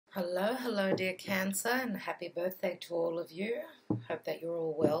Hello, hello dear Cancer, and happy birthday to all of you. Hope that you're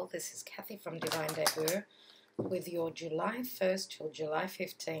all well. This is Kathy from Divine Debut with your July 1st till July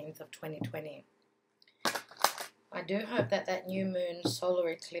 15th of 2020. I do hope that that new moon solar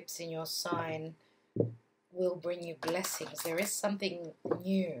eclipse in your sign will bring you blessings. There is something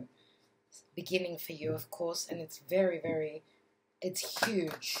new beginning for you, of course, and it's it's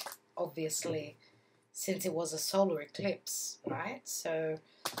huge, obviously, since it was a solar eclipse, right? So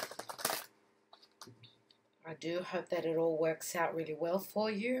I do hope that it all works out really well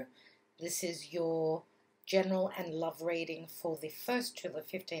for you. This is your general and love reading for the 1st to the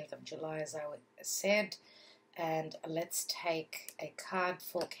 15th of July, as I said. And let's take a card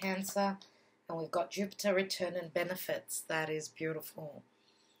for Cancer. And we've got Jupiter return and benefits. That is beautiful.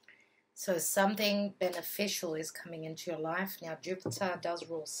 So something beneficial is coming into your life. Now, Jupiter does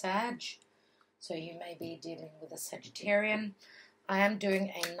rule Sag, so you may be dealing with a Sagittarian. I am doing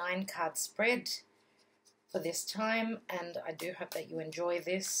a 9-card spread for this time, and I do hope that you enjoy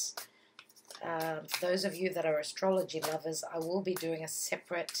this. For those of you that are astrology lovers, I will be doing a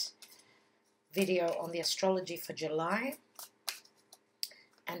separate video on the astrology for July.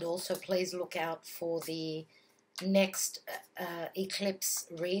 And also please look out for the next eclipse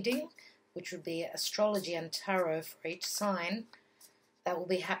reading, which would be astrology and tarot for each sign. That will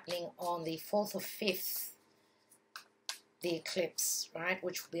be happening on the 4th or 5th, the eclipse, right,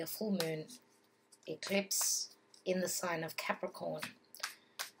 which will be a full moon eclipse in the sign of Capricorn.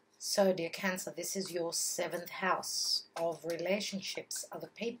 So, dear Cancer, this is your 7th house of relationships, other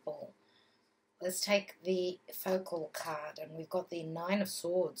people. Let's take the focal card, and we've got the 9 of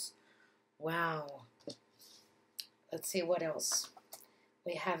Swords. Wow. Let's see what else.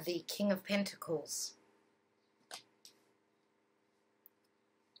 We have the King of Pentacles.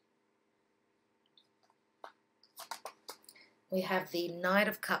 We have the Knight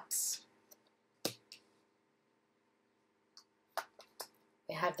of Cups.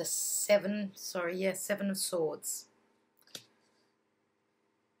 We have the 7 of Swords.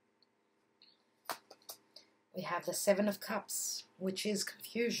 We have the 7 of Cups, which is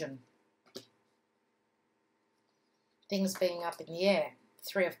confusion. Things being up in the air.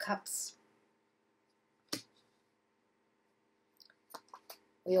 3 of Cups.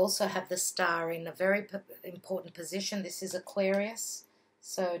 We also have the Star in a very important position. This is Aquarius.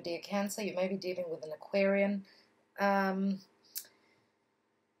 So, dear Cancer, you may be dealing with an Aquarian.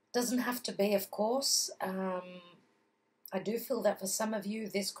 Doesn't have to be, of course. I do feel that for some of you,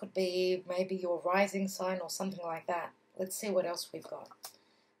 this could be maybe your rising sign or something like that. Let's see what else we've got.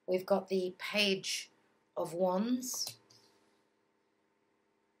 We've got the Page of Wands.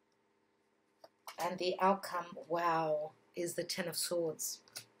 And the outcome, wow, is the 10 of Swords.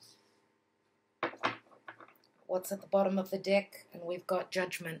 What's at the bottom of the deck? And we've got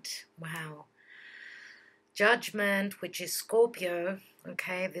Judgment. Wow. Judgment, which is Scorpio.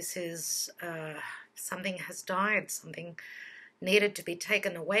 Okay, this is something has died. Something needed to be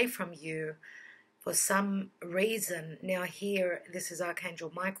taken away from you for some reason. Now here, this is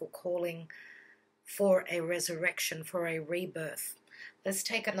Archangel Michael calling for a resurrection, for a rebirth. Let's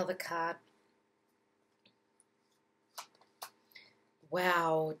take another card.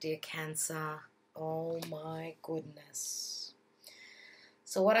 Wow, dear Cancer. Oh my goodness.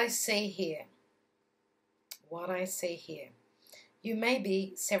 So what I see here, you may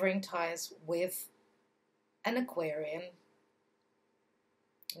be severing ties with an Aquarian,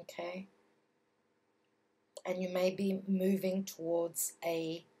 okay? And you may be moving towards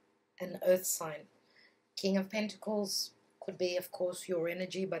an earth sign. King of Pentacles could be, of course, your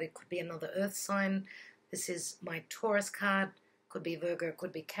energy, but it could be another earth sign. This is my Taurus card. Could be Virgo,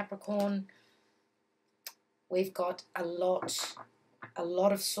 could be Capricorn. We've got a lot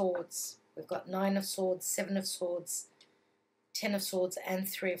of swords. We've got 9 of Swords, 7 of Swords, 10 of Swords, and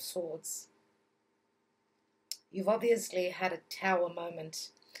 3 of Swords. You've obviously had a tower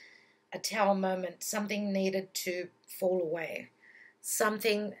moment. A tower moment. Something needed to fall away.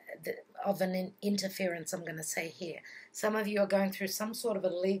 Something of an interference, I'm going to say here. Some of you are going through some sort of a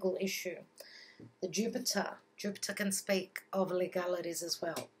legal issue. The Jupiter can speak of legalities as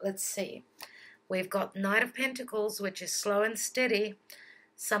well. Let's see. We've got Knight of Pentacles, which is slow and steady.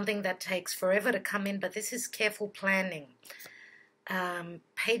 Something that takes forever to come in, but this is careful planning.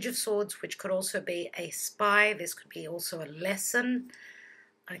 Page of Swords, which could also be a spy. This could be also a lesson.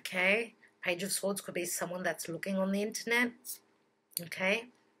 Okay. Page of Swords could be someone that's looking on the internet. Okay.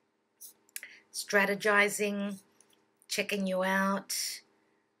 Strategizing, checking you out,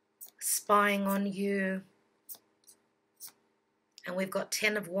 spying on you. And we've got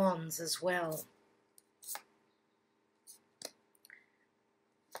 10 of Wands as well.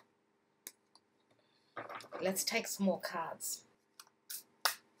 let's take some more cards.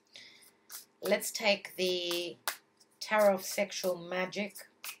 Let's take the Tarot of Sexual Magic,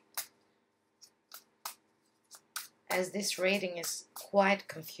 as this reading is quite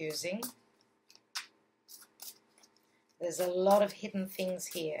confusing. There's a lot of hidden things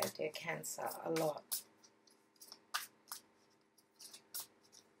here, dear Cancer, a lot.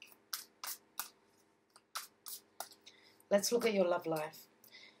 Let's look at your love life.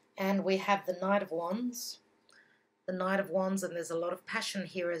 And we have the Knight of Wands. The Knight of Wands, and there's a lot of passion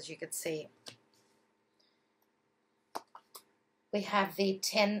here, as you can see. We have the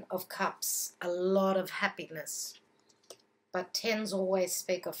Ten of Cups, a lot of happiness. But tens always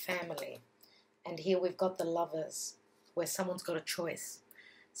speak of family. And here we've got the Lovers, where someone's got a choice.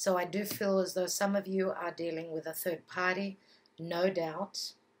 So I do feel as though some of you are dealing with a third party, no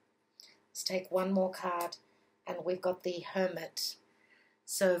doubt. Let's take one more card, and we've got the Hermit.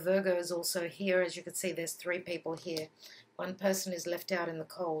 So Virgo is also here. As you can see, there's 3 people here. One person is left out in the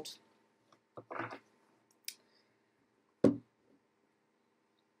cold.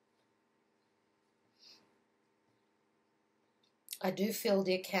 I do feel,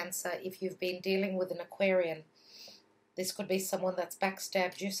 dear Cancer, if you've been dealing with an Aquarian, this could be someone that's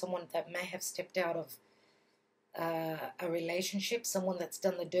backstabbed you, someone that may have stepped out of a relationship, someone that's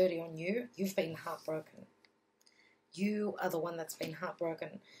done the dirty on you. You've been heartbroken. You are the one that's been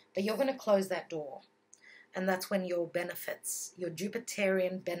heartbroken. But you're going to close that door. And that's when your benefits, your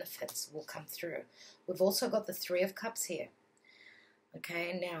Jupiterian benefits will come through. We've also got the 3 of Cups here.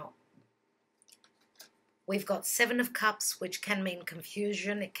 Okay, now, we've got 7 of Cups, which can mean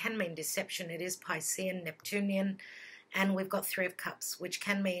confusion. It can mean deception. It is Piscean, Neptunian. And we've got 3 of Cups, which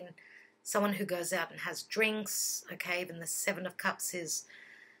can mean someone who goes out and has drinks. Okay, even the 7 of Cups is,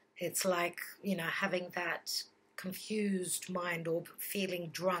 it's like, you know, having that confused mind or feeling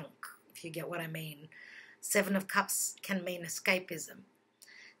drunk, if you get what I mean. 7 of Cups can mean escapism.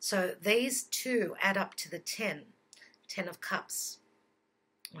 So these 2 add up to the 10 of Cups.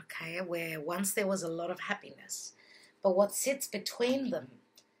 Okay, where once there was a lot of happiness. But what sits between them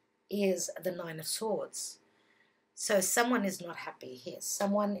is the 9 of Swords. So someone is not happy here.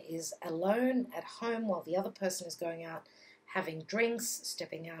 Someone is alone at home while the other person is going out having drinks,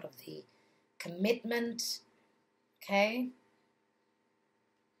 stepping out of the commitment. Okay?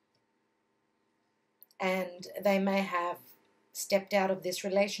 And they may have stepped out of this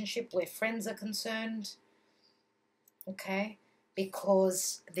relationship where friends are concerned. Okay?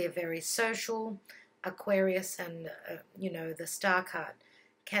 Because they're very social. Aquarius and, you know, the Star card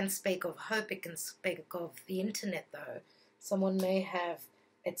can speak of hope. It can speak of the internet, though. Someone may have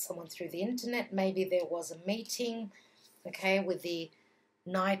met someone through the internet. Maybe there was a meeting, okay, with the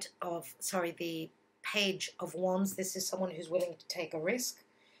the Page of Wands. This is someone who's willing to take a risk.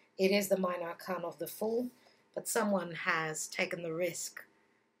 It is the minor arcana of the Fool, but someone has taken the risk,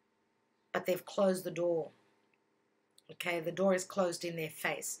 but they've closed the door. Okay, the door is closed in their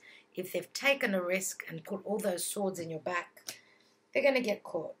face. If they've taken a risk and put all those swords in your back, they're going to get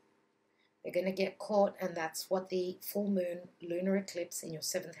caught. They're going to get caught, and that's what the full moon lunar eclipse in your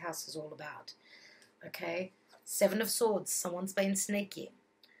 7th house is all about. Okay, 7 of Swords, someone's been sneaky.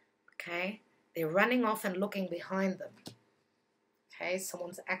 Okay, they're running off and looking behind them. Okay,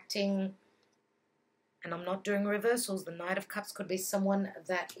 someone's acting, and I'm not doing reversals. The Knight of Cups could be someone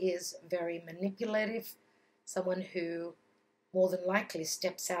that is very manipulative, someone who more than likely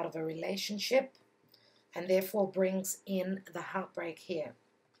steps out of a relationship and therefore brings in the heartbreak here.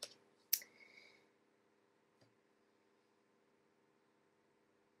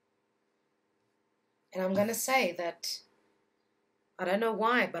 And I'm going to say that, I don't know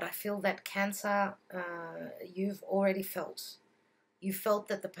why, but I feel that Cancer, you've already felt. You felt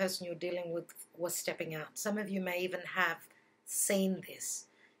that the person you're dealing with was stepping out. Some of you may even have seen this.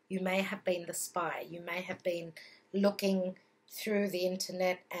 You may have been the spy. You may have been looking through the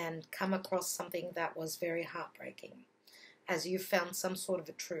internet and come across something that was very heartbreaking, as you found some sort of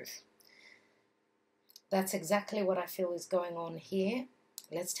a truth. That's exactly what I feel is going on here.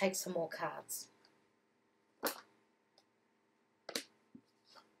 Let's take some more cards.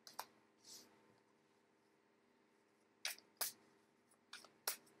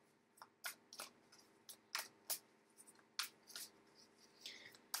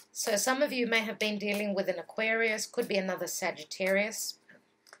 So some of you may have been dealing with an Aquarius, could be another Sagittarius,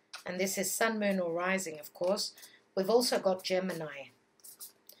 and this is Sun, Moon, or Rising, of course. We've also got Gemini.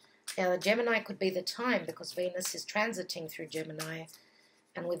 Now, the Gemini could be the time because Venus is transiting through Gemini,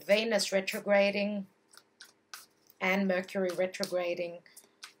 and with Venus retrograding and Mercury retrograding,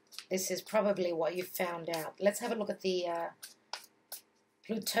 this is probably what you found out. Let's have a look at the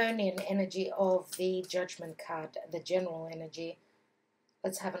Plutonian energy of the Judgment card, the general energy.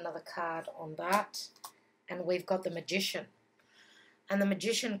 Let's have another card on that. And we've got the Magician. And the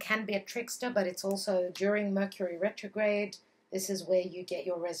Magician can be a trickster, but it's also during Mercury retrograde. This is where you get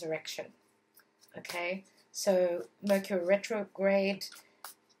your resurrection. Okay, so Mercury retrograde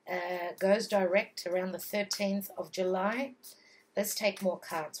goes direct around the 13th of July. Let's take more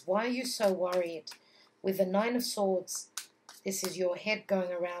cards. Why are you so worried? With the Nine of Swords, this is your head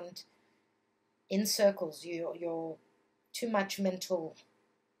going around in circles. You're too much mental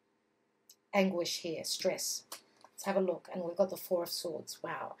anguish here, stress. Let's have a look. And we've got the Four of Swords.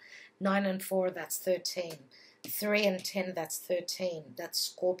 Wow. 9 and 4, that's 13. 3 and 10, that's 13.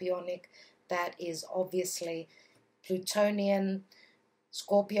 That's Scorpionic. That is obviously Plutonian.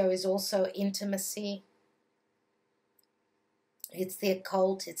 Scorpio is also intimacy. It's the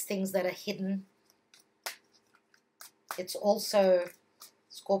occult. It's things that are hidden. It's also,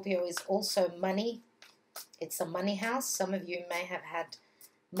 Scorpio is also money. It's a money house. Some of you may have had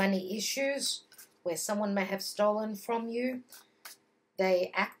money issues where someone may have stolen from you.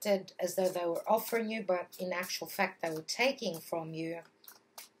 They acted as though they were offering you, but in actual fact they were taking from you.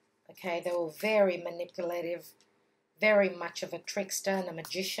 Okay, they were very manipulative, very much of a trickster and a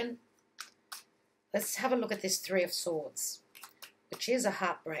magician. Let's have a look at this Three of Swords, which is a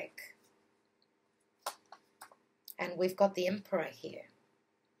heartbreak. And we've got the Emperor here.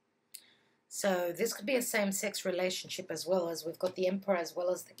 So this could be a same-sex relationship as well, as we've got the Emperor as well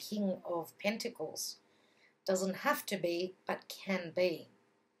as the King of Pentacles. Doesn't have to be, but can be.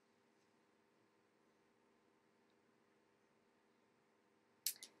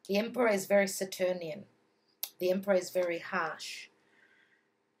 The Emperor is very Saturnian. The Emperor is very harsh.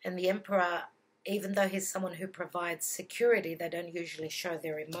 And the Emperor, even though he's someone who provides security, they don't usually show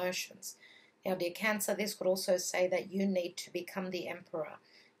their emotions. Now, dear Cancer, this could also say that you need to become the Emperor.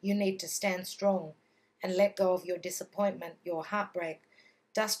 You need to stand strong and let go of your disappointment, your heartbreak.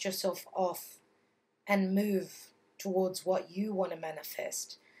 Dust yourself off and move towards what you want to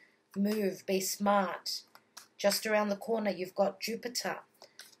manifest. Move, be smart. Just around the corner, you've got Jupiter.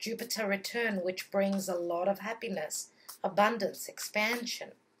 Jupiter return, which brings a lot of happiness, abundance, expansion.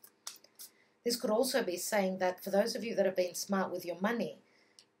 This could also be saying that for those of you that have been smart with your money,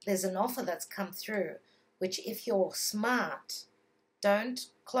 there's an offer that's come through, which if you're smart, don't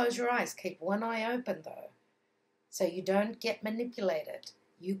close your eyes. Keep one eye open, though, so you don't get manipulated.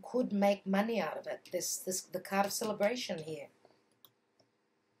 You could make money out of it. The card of celebration here.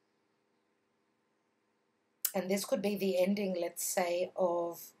 And this could be the ending, let's say,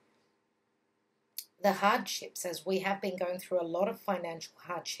 of the hardships, as we have been going through a lot of financial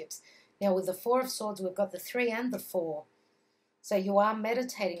hardships. Now, with the Four of Swords, we've got the 3 and the 4. So you are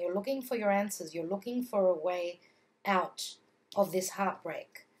meditating. You're looking for your answers. You're looking for a way out of this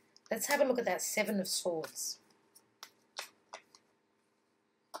heartbreak. Let's have a look at that 7 of Swords.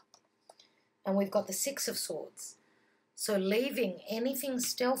 And we've got the 6 of Swords. So leaving anything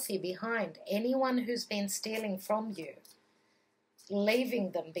stealthy behind, anyone who's been stealing from you,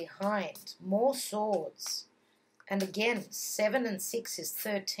 leaving them behind. More swords. And again, 7 and 6 is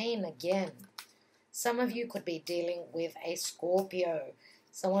 13 again. Some of you could be dealing with a Scorpio,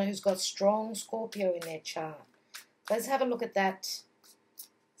 someone who's got strong Scorpio in their chart. Let's have a look at that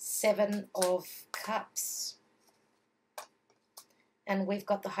 7 of Cups. And we've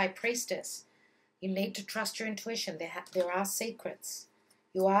got the High Priestess. You need to trust your intuition. There are secrets.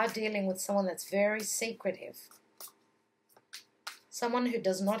 You are dealing with someone that's very secretive. Someone who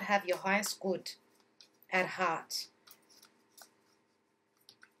does not have your highest good at heart.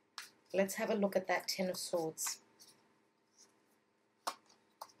 Let's have a look at that 10 of Swords.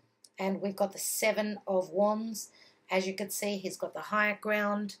 And we've got the 7 of Wands. As you can see, he's got the higher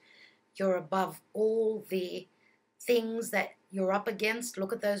ground. You're above all the things that you're up against.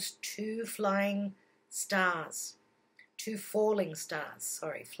 Look at those 2 flying stars. 2 falling stars.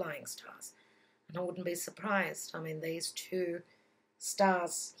 Sorry, flying stars. And I wouldn't be surprised. I mean, these 2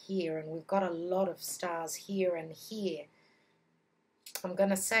 stars here, and we've got a lot of stars here and here. I'm going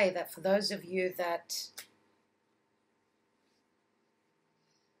to say that for those of you that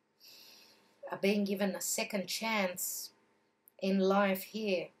are being given a second chance in life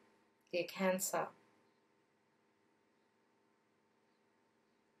here, dear Cancer,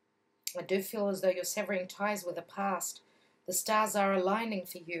 I do feel as though you're severing ties with the past. The stars are aligning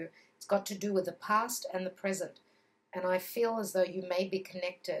for you. It's got to do with the past and the present. And I feel as though you may be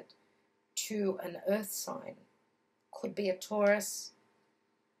connected to an earth sign. Could be a Taurus.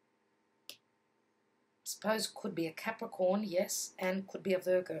 Suppose could be a Capricorn, yes, and could be a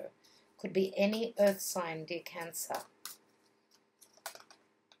Virgo. Could be any earth sign, dear Cancer.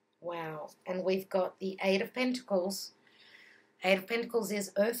 Wow. And we've got the Eight of Pentacles. Eight of Pentacles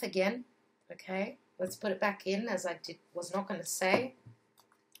is Earth again. Okay. Let's put it back in, as I was not going to say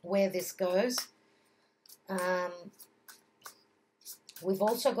where this goes. We've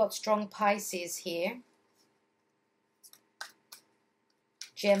also got strong Pisces here.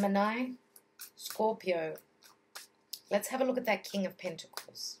 Gemini, Scorpio. Let's have a look at that King of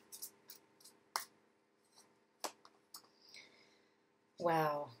Pentacles.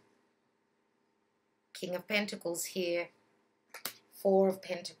 Wow. King of Pentacles here. Four of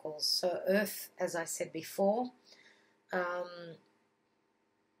Pentacles. So Earth, as I said before. Now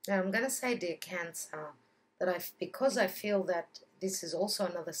I'm going to say, dear Cancer, that because I feel that this is also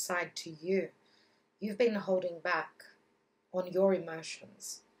another side to you. You've been holding back on your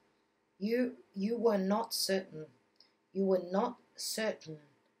emotions. You were not certain. You were not certain.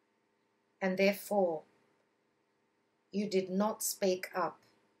 And therefore, you did not speak up.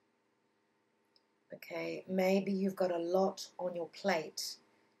 Okay, maybe you've got a lot on your plate.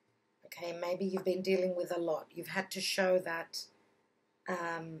 Okay, maybe you've been dealing with a lot. You've had to show that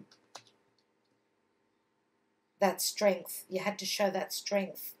that strength. You had to show that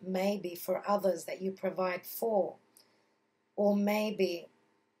strength maybe for others that you provide for. Or maybe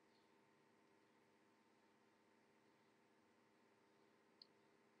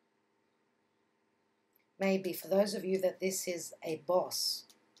for those of you that this is a boss,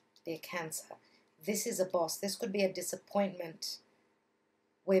 dear Cancer, this is a boss. This could be a disappointment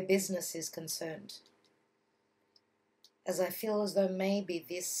where business is concerned. As I feel as though maybe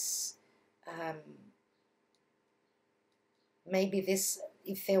this,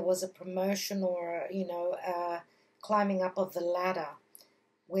 if there was a promotion or, climbing up of the ladder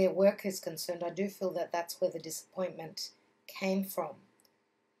where work is concerned, I do feel that that's where the disappointment came from.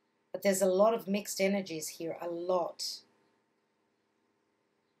 But there's a lot of mixed energies here, a lot.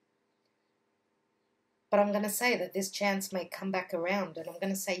 But I'm going to say that this chance may come back around, and I'm going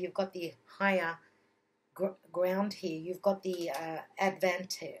to say you've got the higher ground here. You've got the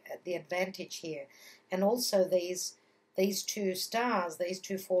advantage here. And also these two stars, these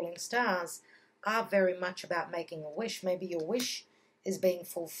two falling stars, are very much about making a wish. Maybe your wish is being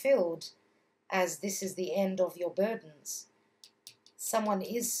fulfilled as this is the end of your burdens. Someone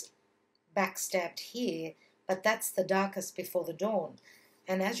is backstabbed here, but that's the darkest before the dawn.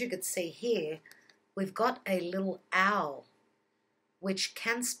 And as you could see here, we've got a little owl, which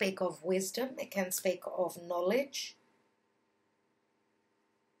can speak of wisdom, it can speak of knowledge.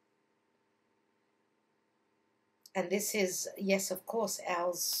 And this is, yes, of course,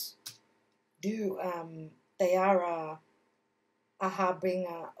 owls do, they are a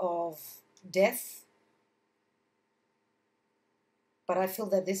harbinger of death. But I feel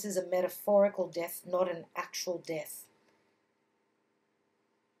that this is a metaphorical death, not an actual death.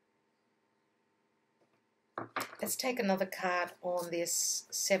 Let's take another card on this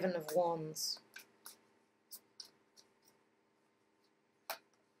Seven of Wands.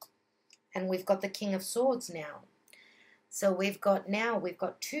 And we've got the King of Swords now. So we've got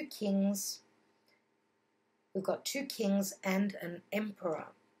two kings. We've got two kings and an emperor.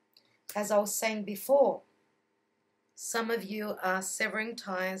 As I was saying before, some of you are severing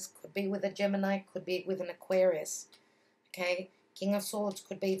ties, could be with a Gemini, could be with an Aquarius. Okay? King of Swords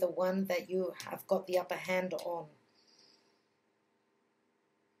could be the one that you have got the upper hand on.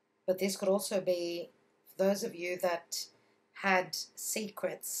 But this could also be for those of you that had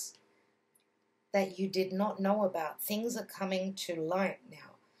secrets that you did not know about. Things are coming to light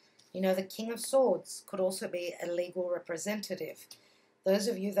now. You know, the King of Swords could also be a legal representative. Those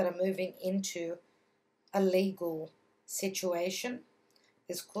of you that are moving into a legal situation,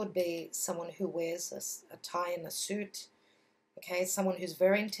 this could be someone who wears a tie and a suit. Okay, someone who's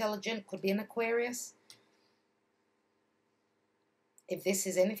very intelligent, could be an Aquarius. If this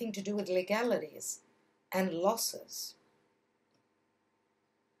is anything to do with legalities and losses.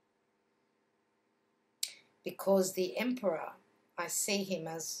 Because the Emperor, I see him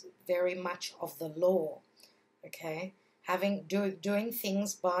as very much of the law, okay? Doing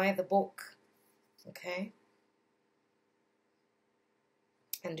things by the book, okay?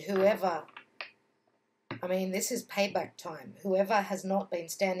 And whoever, I mean, this is payback time. Whoever has not been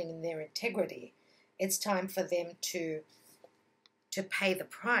standing in their integrity, it's time for them to pay the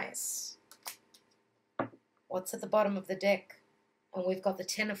price. What's at the bottom of the deck? And we've got the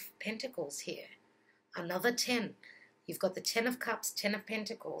Ten of Pentacles here. Another 10. You've got the 10 of Cups, 10 of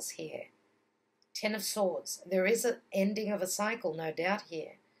Pentacles here. 10 of Swords. There is an ending of a cycle, no doubt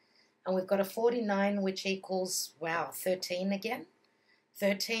here. And we've got a 49, which equals, wow, 13 again.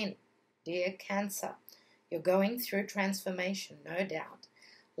 13, dear Cancer. You're going through transformation, no doubt.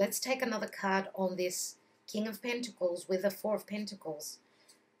 Let's take another card on this King of Pentacles with a Four of Pentacles.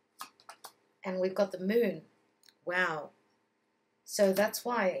 And we've got the Moon. Wow. So that's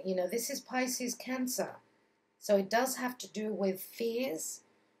why, you know, this is Pisces Cancer. So it does have to do with fears,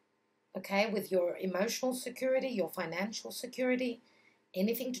 okay, with your emotional security, your financial security,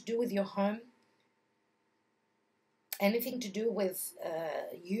 anything to do with your home, anything to do with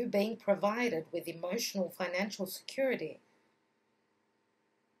you being provided with emotional, financial security.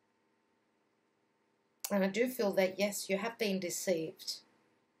 And I do feel that, yes, you have been deceived.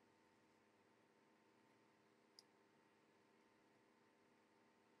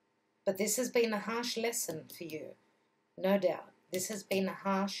 But this has been a harsh lesson for you, no doubt. This has been a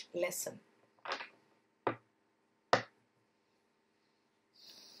harsh lesson.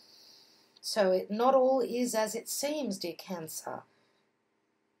 So not all is as it seems, dear Cancer.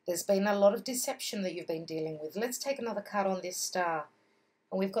 There's been a lot of deception that you've been dealing with. Let's take another card on this star.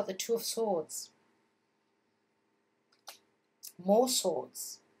 And we've got the Two of Swords. More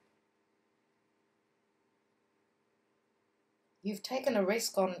swords. You've taken a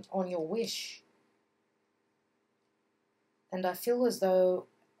risk on your wish. And I feel as though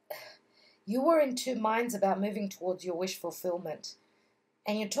you were in two minds about moving towards your wish fulfillment.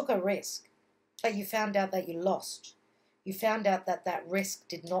 And you took a risk. But you found out that you lost. You found out that that risk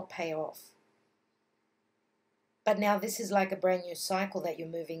did not pay off. But now this is like a brand new cycle that you're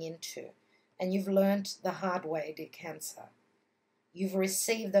moving into. And you've learned the hard way, dear Cancer. You've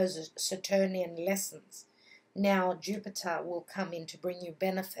received those Saturnian lessons. Now Jupiter will come in to bring you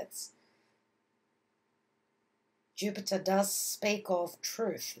benefits. Jupiter does speak of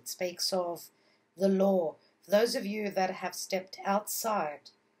truth. It speaks of the law. For those of you that have stepped outside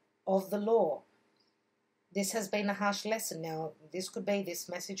of the law, this has been a harsh lesson. Now, this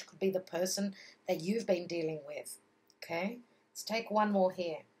message could be the person that you've been dealing with. Okay? Let's take one more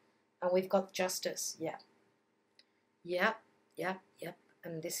here. And we've got Justice. Yeah. Yep.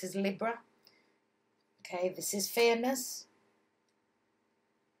 And this is Libra. Okay, this is fairness.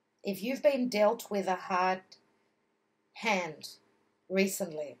 If you've been dealt with a hard hand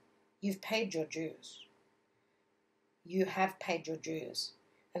recently, you've paid your dues. You have paid your dues.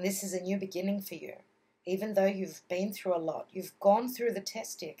 And this is a new beginning for you. Even though you've been through a lot, you've gone through the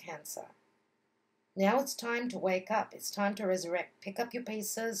test, dear Cancer. Now it's time to wake up. It's time to resurrect. Pick up your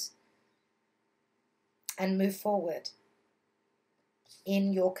pieces and move forward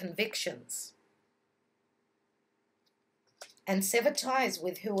in your convictions. And sever ties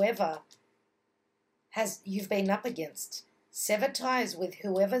with whoever you've been up against. Sever ties with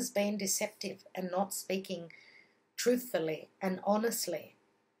whoever's been deceptive and not speaking truthfully and honestly.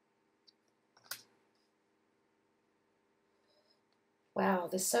 Wow,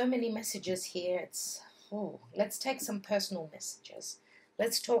 there's so many messages here. Let's take some personal messages.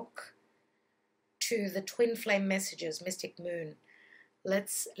 Let's talk to the twin flame messages, Mystic Moon.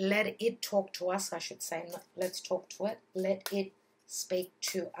 Let's let it talk to us, I should say. Let's talk to it. Let it speak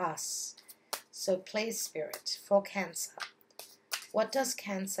to us. So please, Spirit, for Cancer, what does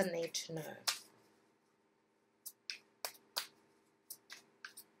Cancer need to know?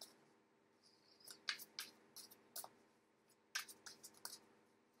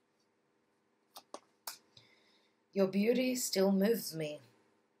 Your beauty still moves me.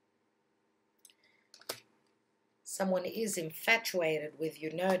 Someone is infatuated with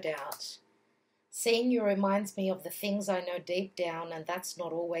you, no doubt. Seeing you reminds me of the things I know deep down, and that's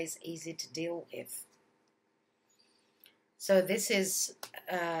not always easy to deal with. So this is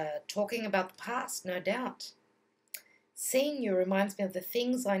talking about the past, no doubt. Seeing you reminds me of the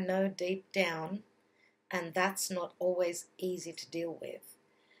things I know deep down, and that's not always easy to deal with.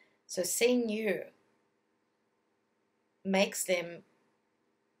 So seeing you makes them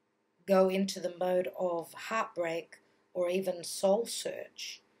go into the mode of heartbreak or even soul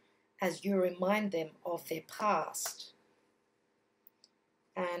search as you remind them of their past.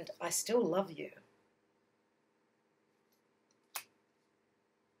 And I still love you.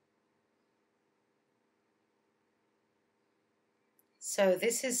 So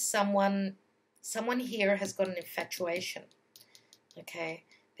this is someone here has got an infatuation. Okay,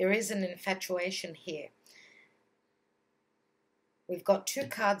 there is an infatuation here. We've got two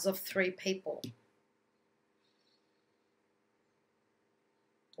cards of three people.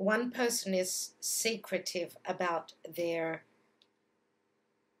 One person is secretive about their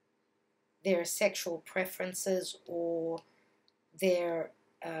sexual preferences or their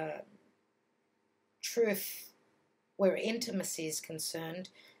truth where intimacy is concerned,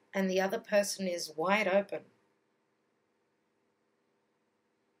 and the other person is wide open.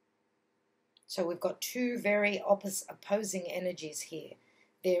 So we've got two very opposing energies here.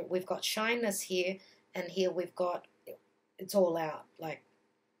 there we've got shyness here, and here we've got, it's all out, like,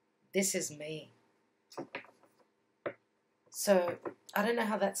 this is me. So I don't know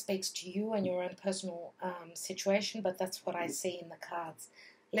how that speaks to you and your own personal situation, but that's what I see in the cards.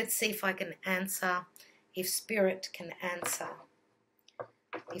 Let's see if I can answer, if Spirit can answer,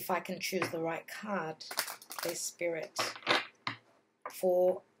 if I can choose the right card, please, Spirit,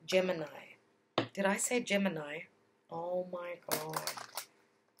 for Gemini. Did I say Gemini? Oh my God.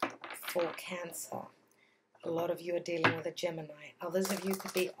 For Cancer. A lot of you are dealing with a Gemini. Others of you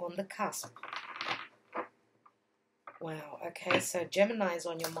could be on the cusp. Wow, okay, so Gemini is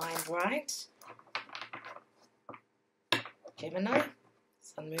on your mind, right? Gemini,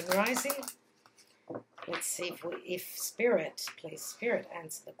 Sun, Moon, Rising. Let's see if Spirit, please, Spirit,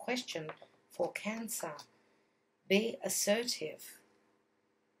 answer the question for Cancer. Be assertive.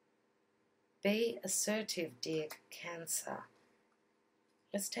 Be assertive, dear Cancer.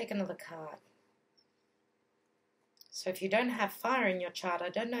 Let's take another card. So if you don't have fire in your chart, I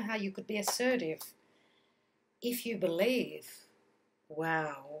don't know how you could be assertive. If you believe,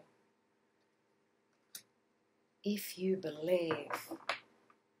 wow. If you believe.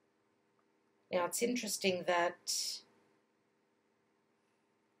 Now it's interesting that,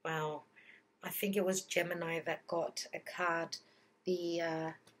 wow, I think it was Gemini that got a card,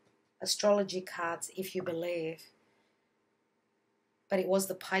 the astrology cards, if you believe. But it was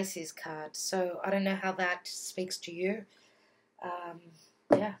the Pisces card. So I don't know how that speaks to you.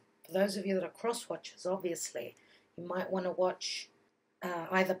 Yeah, for those of you that are cross-watchers, obviously, you might want to watch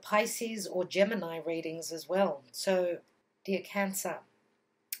either Pisces or Gemini readings as well. So, dear Cancer,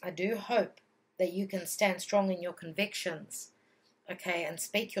 I do hope that you can stand strong in your convictions, okay, and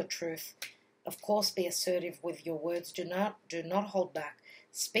speak your truth. Of course, be assertive with your words. Do not hold back.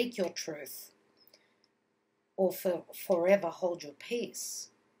 Speak your truth, or forever hold your peace.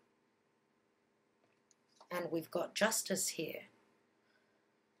 And we've got Justice here.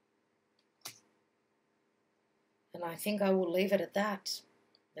 And I think I will leave it at that,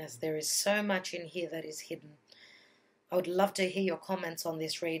 as there is so much in here that is hidden. I would love to hear your comments on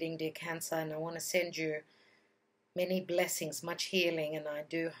this reading, dear Cancer, and I want to send you many blessings, much healing, and I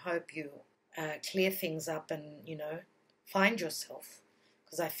do hope you clear things up and, you know, find yourself,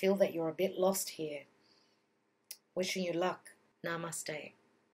 because I feel that you're a bit lost here. Wishing you luck. Namaste.